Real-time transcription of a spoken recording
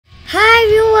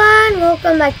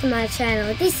welcome back to my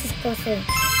channel. This is Kosei,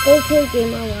 aka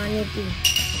Gamer Wannabe.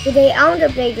 Today I want to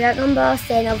play Dragon Ball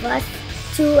Xenoverse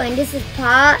 2 and this is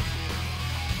part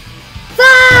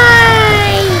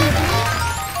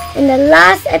 5! In the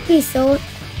last episode,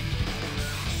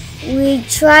 we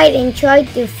tried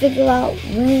to figure out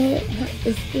what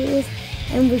this is,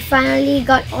 and we finally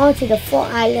got onto the 4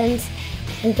 islands,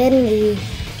 and then we're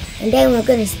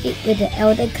gonna speak with the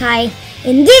Elder Kai.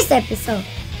 In this episode,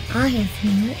 I have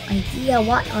no idea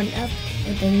what on earth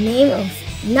in the name of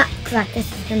Nutcrackers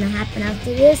is gonna happen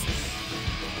after this,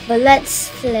 but let's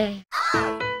play.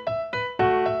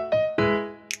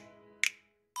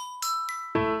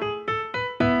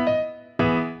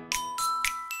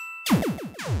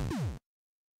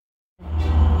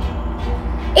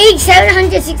 Age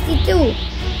 762.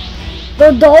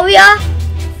 Dodoria,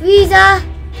 Frieza.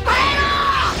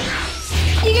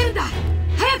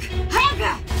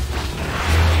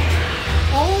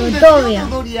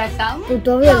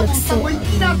 Dodoria looks so ugly.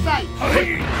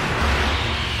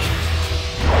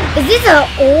 Is this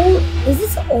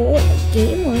an old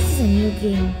game or is this a new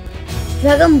game?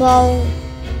 Dragon Ball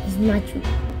is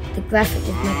the graphic is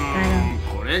much better.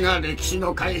 Another change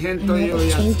in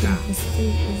history,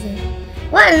 is it?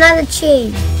 What, another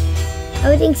change?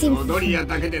 Everything seems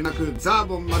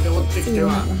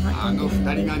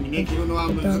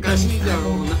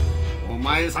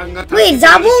Wait,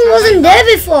 Zabon wasn't there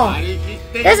before.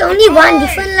 There's only one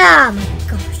different lah. Oh my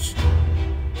gosh.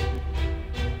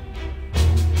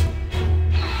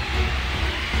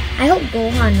 I hope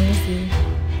Gohan knows you.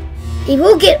 It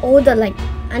will get older, like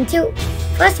until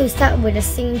first we start with the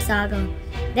Saiyan saga,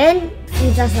 then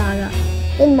Frieza saga,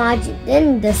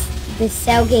 then the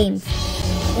Cell games,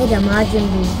 then the Majin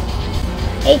Buu.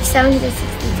 Age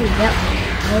 762. Yep,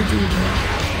 I'll do that.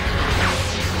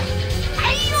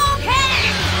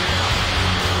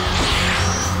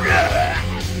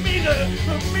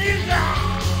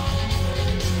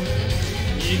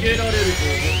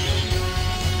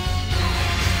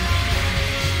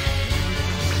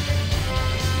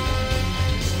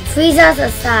 Frieza's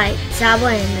aside,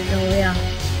 Zabon and Dodoria.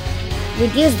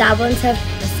 Reduce Zabon's health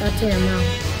a certain amount.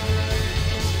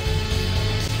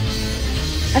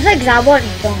 I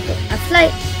feel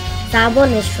like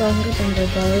Zabon is stronger than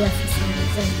Dodoria for some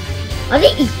reason. Are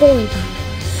they equal in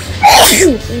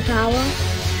power?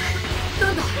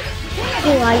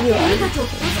 Who are you?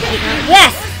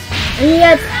 Yes!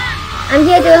 I'm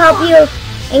here to help you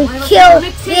and kill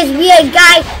this weird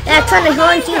guy that's trying to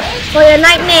haunt you for your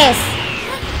nightmares.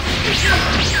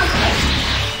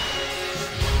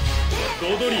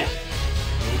 Dodoria.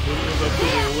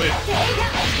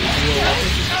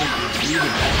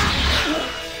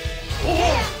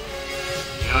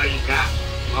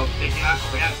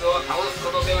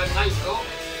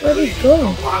 Where'd he go?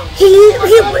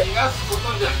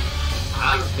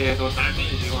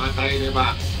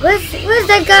 Where's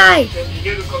that guy?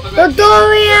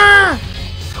 Dodoria!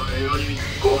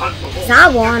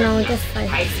 Zabon, I'll just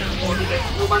fight Zabon.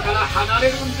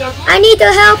 I need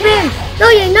to help him! No,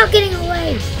 you're not getting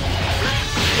away!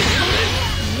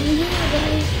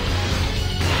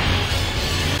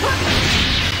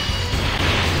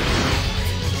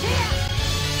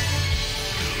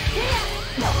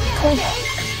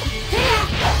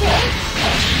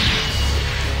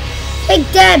 Take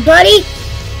that, buddy!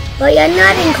 But you're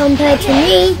nothing compared to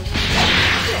me!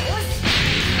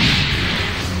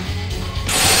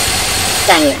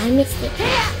 Dang it, I missed it.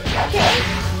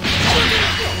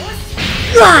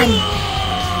 Run!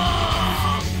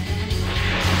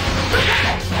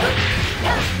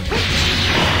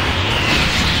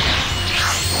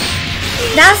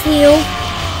 That's new.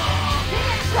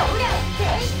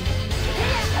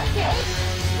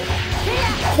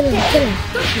 Kill him.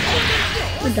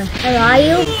 What the hell are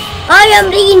you? I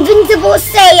am the invincible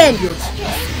Saiyan!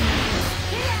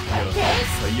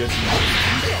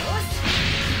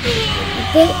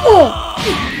 Oh!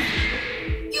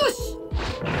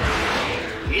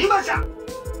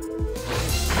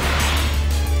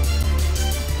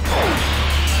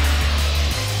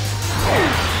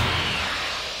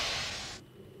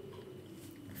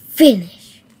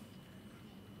 Finish.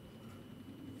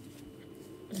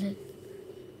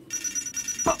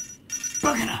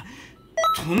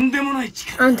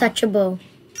 Untouchable.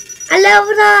 I love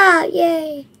that!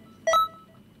 Yay!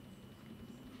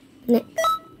 Next.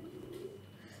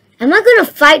 Am I gonna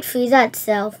fight Frieza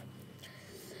itself?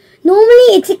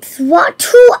 Normally it takes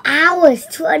 2 hours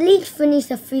to at least finish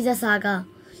the Frieza saga.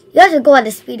 You have to go at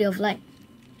the speed of light.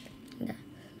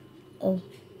 Oh,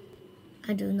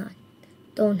 I do not.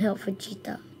 Don't help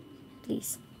Vegeta,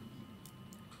 please.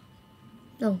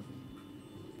 No.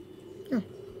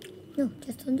 No,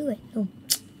 just don't do it. No.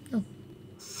 No.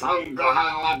 孫悟飯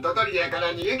はドドリアか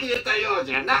ら逃げ切れたよう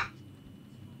じゃな。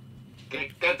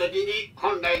結果的に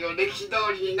本来の歴史通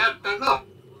りになったの。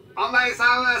お前さ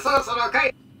んはそろそろ帰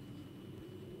る。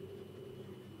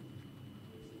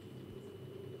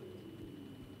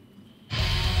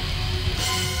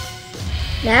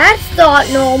That's not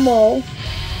normal.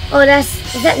 Oh,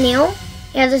 is that Neil?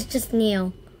 Yeah, that's just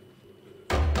Neil.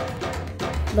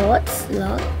 Load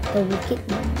Slug, the wicked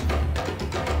man.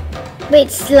 Wait,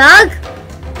 Slug?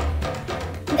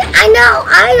 I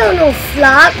don't know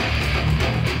Slug.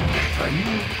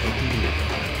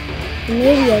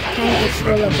 Maybe I can't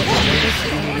control of it.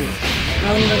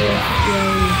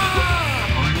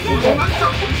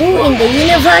 Who in the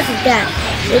universe is that?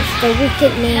 It's the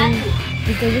wicked man.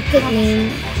 It's the wicked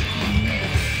man.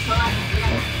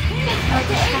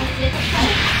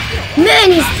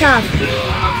 Man, he's tough.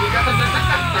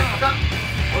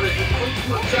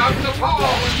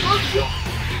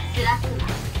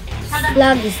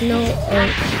 Slug is no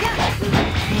old.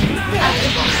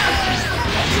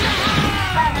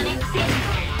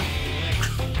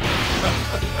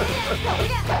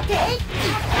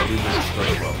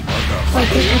 Oh, it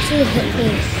can actually hit me.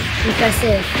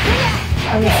 Impressive.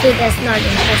 I'm afraid that's not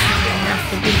impressive enough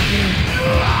to beat me.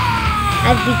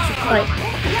 I beat you quite.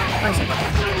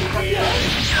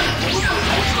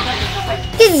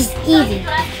 This is easy.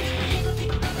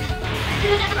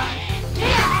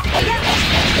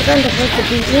 You're not supposed to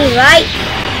beat me, right?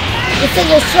 You think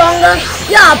you're stronger?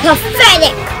 You're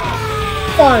pathetic!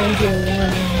 Fine,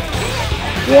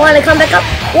 you wanna come back up?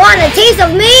 Want a taste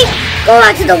of me? Go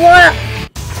out to the water!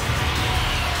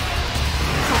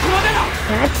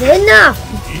 That's enough!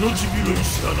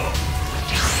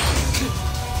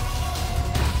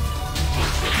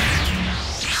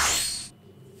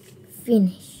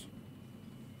 Finish.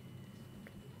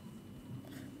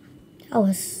 That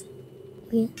was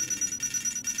weird.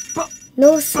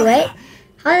 No sweat?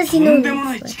 How does he know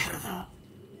no sweat?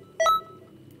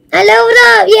 I leveled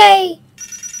up! Yay!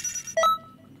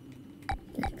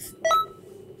 Next.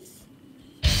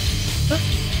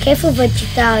 Careful,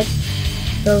 Vegeta,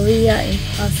 Dodoria, and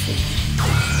Kosei.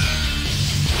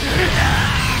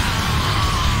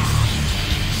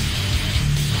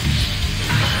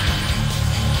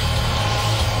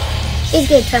 He's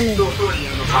gonna tell me.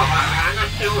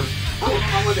 この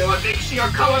ままでは歴史が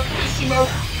変わってしまう。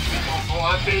ここ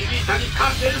はベジータに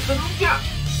観戦するんじゃ。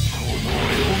この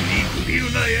俺を見くび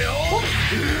るなよ。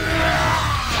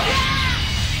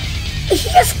He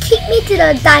just kicked me to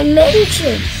the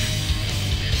dimension.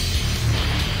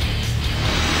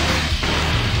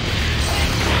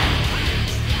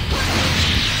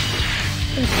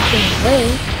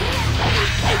 Wait.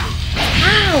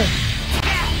 Ow!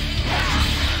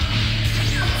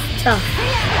 Tough.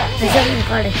 I just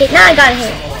got a hit. Now I got a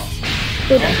hit.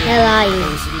 Who the hell are you?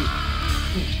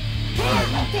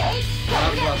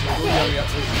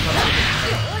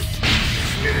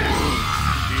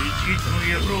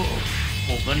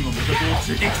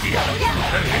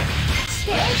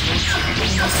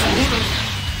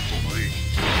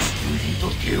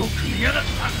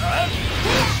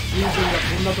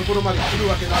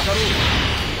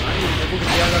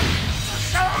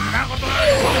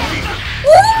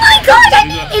 Oh my god, I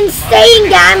did insane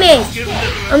damage!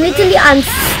 I'm literally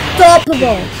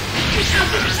unstoppable.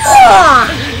 Oh!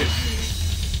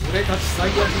 俺たちサイ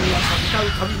ヤ人は戦う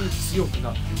たびに強く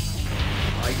なっていく。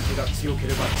相手が強け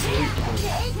れば強いほど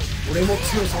俺も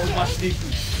強さを増していく。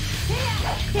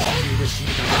途中で死ん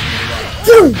だ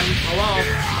俺はパワーアップ。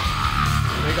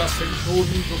俺が戦闘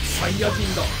民族サイヤ人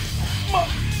だ。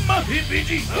待てベ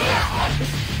ジータ。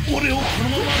俺をこの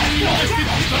まま見逃してくれ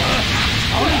たら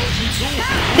ある術を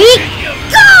Be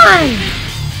gone!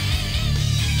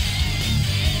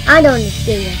 I don't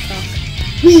understand your talk.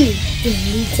 We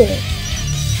deleted it.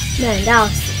 Man, that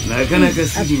was なかなか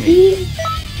すぎない。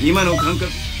今の感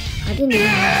覚。I didn't know.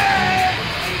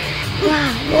 Wow,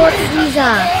 Lord Frieza.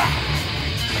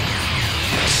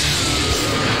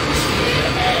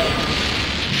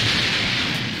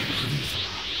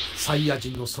 サイヤ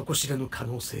人の底知れぬ可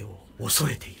能性を恐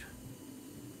れている。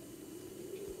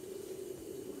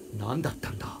何だった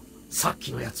んだ、さっ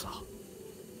きのやつは。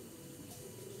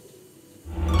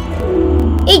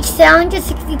Each sound to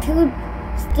 62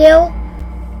 still.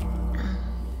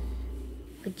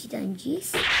 Vegeta and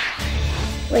G's?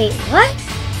 Wait, what?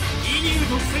 ギニュー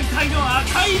特戦隊の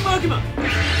赤いマグマ G!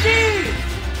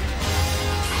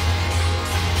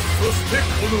 そして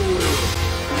この俺は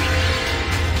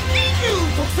ギニュー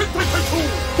特戦隊隊長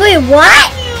Wait, what?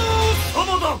 ギニュー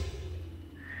様だ。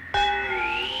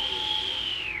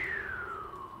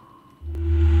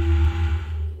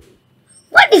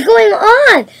is going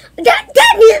on?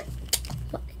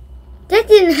 That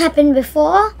didn't happen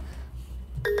before.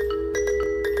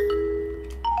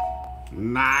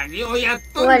 何をやっ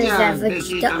とん What じ is ゃ that ん、ベ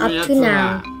ジー Vegeta タの up や to つ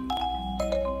は。 now?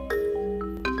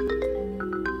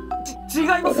 違い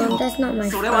ます Hold よ on, that's not my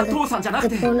それは father. 父さんじゃな The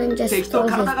くて opponent just 敵と stole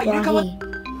体 his が入れ替わっ body.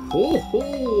 ほうほう、そ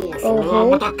れ Oh, は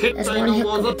ま oh, た決 that's 体 one の heck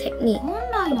of 技。 a technique.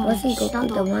 本来の Wasn't 歴史だ Goku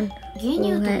the と one ギ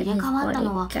ニュ who ーと had 入れ his 替わった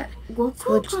の body は got 悟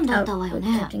空くん switched だっ out たわよ with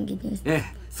ね。 Captain Ginyu? ええ、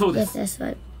そうで Yes, す。 that's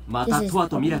what ま this た is トア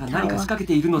とミラが何か仕掛け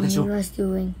ているのでしょ he う。 was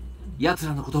doing. 奴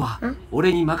らのことは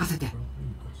俺に任せて。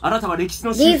あなたは歴史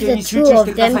の修 Leave 正 the に集 two 中し of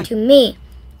てくだ them さい。 to me.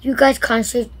 You guys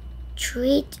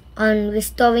concentrate on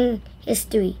restoring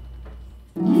history.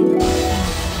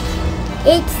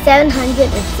 It's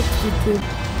 762.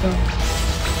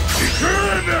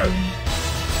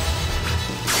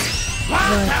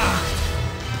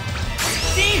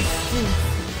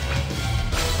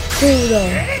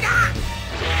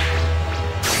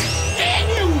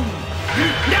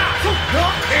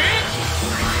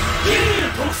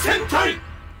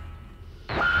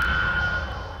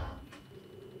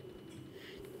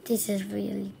 This is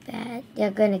really bad.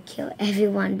 They're gonna kill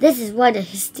everyone. This is why the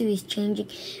history is changing.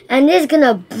 And this is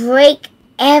gonna break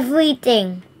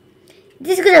everything.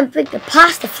 This is gonna break the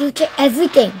past, the future,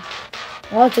 everything.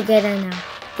 All together now.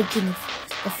 The Ginyu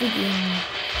Force, the figure.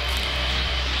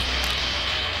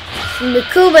 From the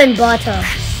Kuban bottle.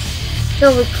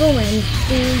 So the Kuban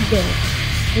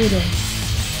Budo.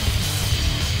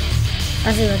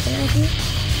 Does he recognize me?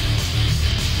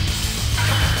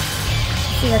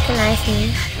 Does he recognize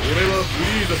me? 俺はフ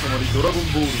リーザ様にドラゴン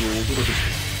ボールをお届けし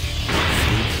た。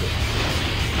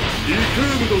リクー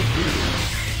ムとグル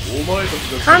ド、お前たち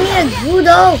が Come here,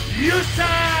 Budo! よっしゃ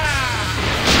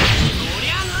そり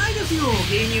ゃないですよ、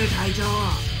ゲニュー隊長。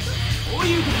こう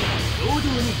いう時は平等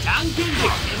にじゃんけんで決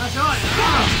めましょうよ。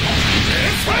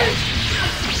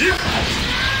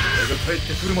俺が帰っ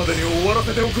てくるまでに終わら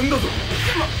せておくんだぞ。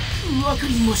わか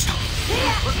りました。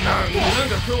なんか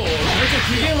今日最初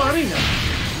機嫌悪いな。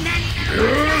や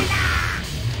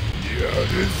る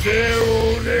ぜ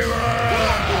俺は。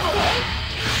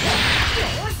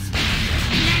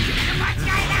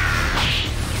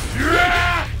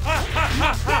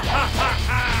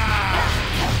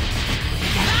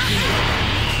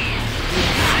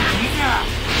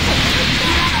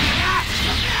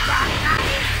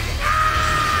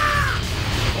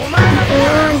お前ら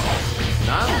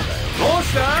なんだよ、どう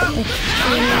した？あった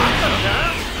の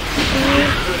か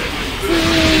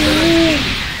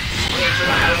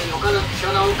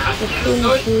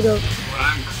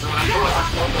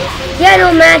？You're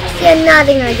no match, you're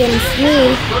nothing against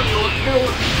me.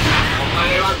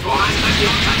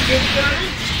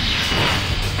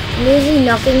 I'm usually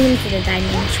knocking him to the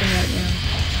dimension right now.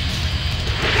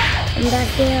 Come back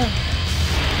here.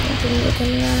 You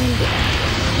can run.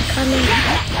 I'm coming.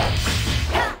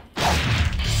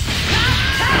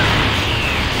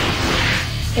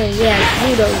 So yeah,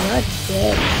 Budo, you're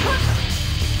dead.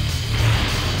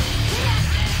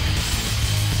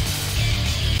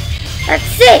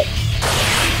 That's it!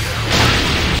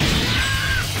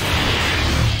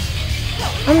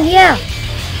 I'm here!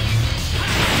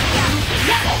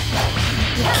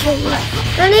 Kill you.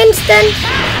 An instant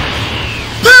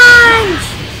punch!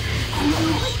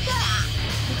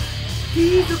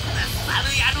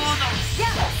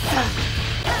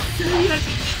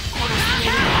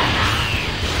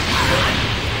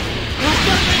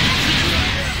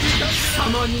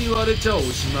 Sama 様に言われちゃお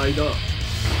しまいだ。おいおい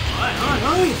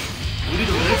おい、グリ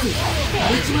ドのやつ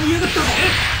一番嫌だったぜ。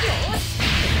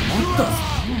あった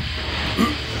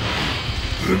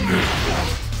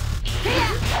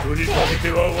人にかけ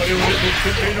ては我々特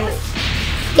権隊の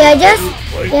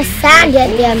They're sad that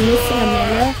they're missing a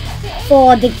member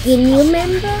for the Ginyu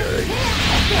member.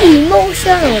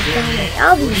 Emotional damage.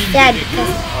 I'll be sad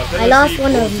because I lost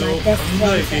one of my best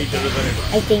friends.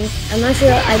 I think. I'm not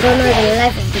sure. I don't know the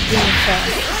life of the Ginyu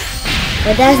Force.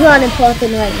 But that's not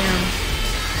important right now.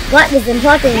 What is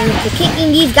important is to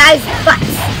kicking these guys'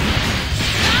 butts.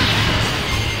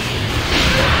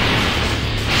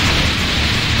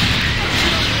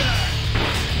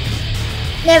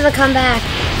 Never come back.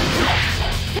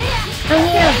 I'm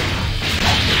here.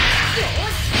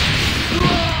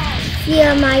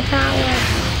 Feel my power.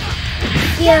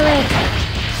 Feel it.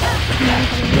 Come on,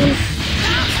 come on.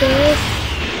 Okay.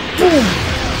 Boom.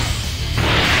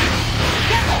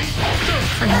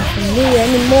 I'm not gonna do you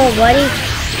anymore, buddy.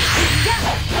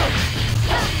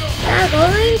 They're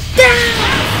going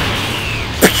down.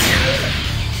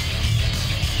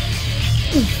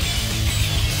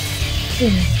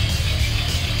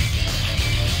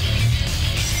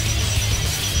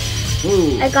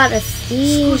 I got a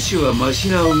C. 少しはマシ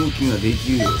な動きがで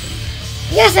きるようだ。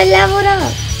 Yes, I leveled up.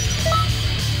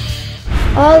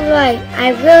 Alright,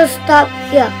 I will stop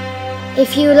here.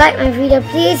 If you like my video,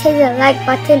 please hit the like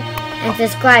button and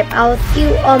subscribe. I will see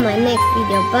you on my next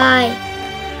video. Bye.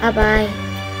 Bye-bye.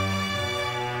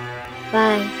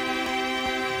 Bye.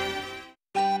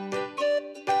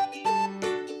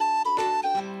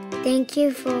 Thank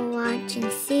you for watching.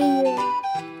 See you.